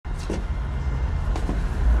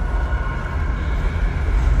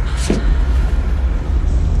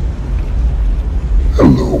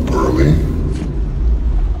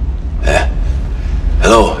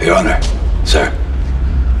Your Honor, sir.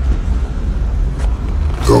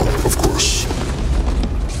 Go, of course.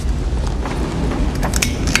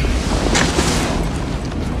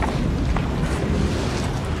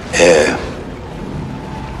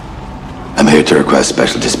 I'm here to request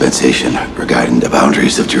special dispensation regarding the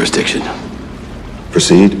boundaries of jurisdiction.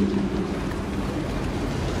 Proceed.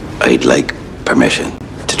 I'd like permission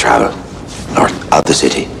to travel north of the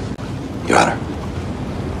city, Your Honor.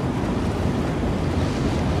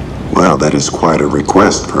 Well, that is quite a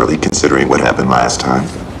request, Pearlie, considering what happened last time.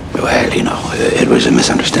 Well, you know, it was a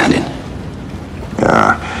misunderstanding.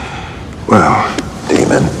 Yeah. Well,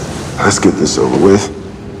 Demon, let's get this over with.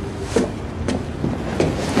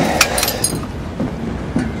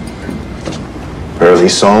 Pearlie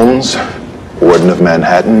Soames, Warden of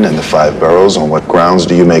Manhattan and the 5 Boroughs, on what grounds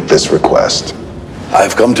do you make this request?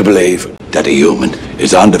 I've come to believe that a human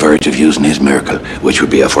is on the verge of using his miracle, which would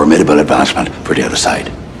be a formidable advancement for the other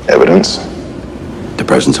side. Evidence? The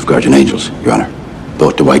presence of guardian angels, Your Honor.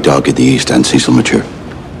 Both the White Dog in the east and Cecil Mature.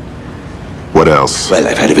 What else? Well,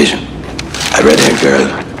 I've had a vision. A red-haired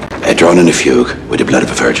girl, drawn in a fugue with the blood of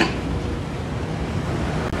a virgin.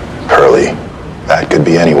 Pearlie, that could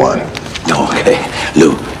be anyone. No, okay.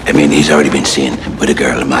 Lou, I mean, he's already been seen with a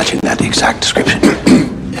girl matching that exact description.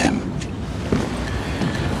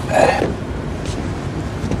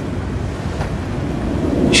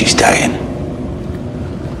 She's dying.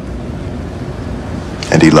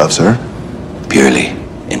 And he loves her? Purely,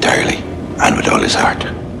 entirely, and with all his heart.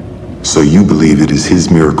 So you believe it is his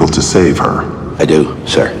miracle to save her? I do,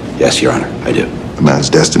 sir. Yes, Your Honor, I do. A man's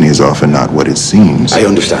destiny is often not what it seems. I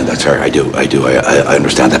understand that, sir. I do. I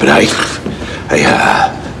understand that, but I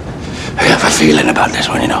have a feeling about this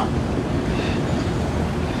one, you know.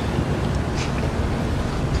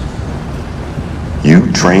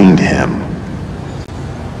 You trained him.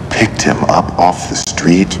 Picked him up off the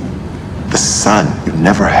street. The son you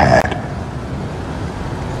never had.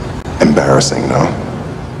 Embarrassing, no?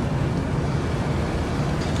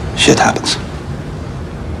 Shit happens.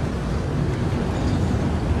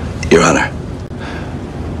 Your Honor,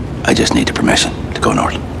 I just need the permission to go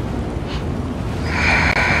north.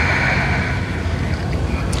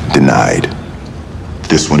 Denied.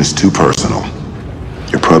 This one is too personal.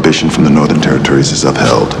 Your prohibition from the Northern Territories is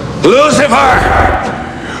upheld. Lucifer!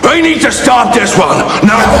 I need to stop this one,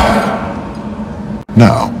 now!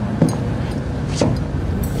 Now,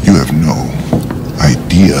 you have no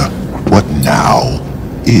idea what now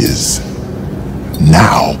is.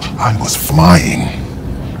 Now I was flying.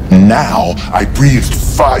 Now I breathed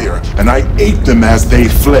fire and I ate them as they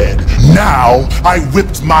fled. Now I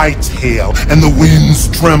whipped my tail and the winds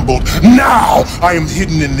trembled. Now I am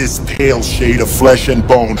hidden in this pale shade of flesh and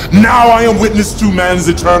bone. Now I am witness to man's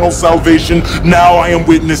eternal salvation. Now I am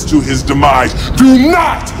witness to his demise. Do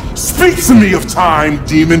not speak to me of time,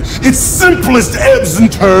 demon. Its simplest ebbs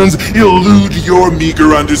and turns elude your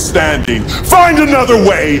meager understanding. Find another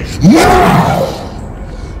way now!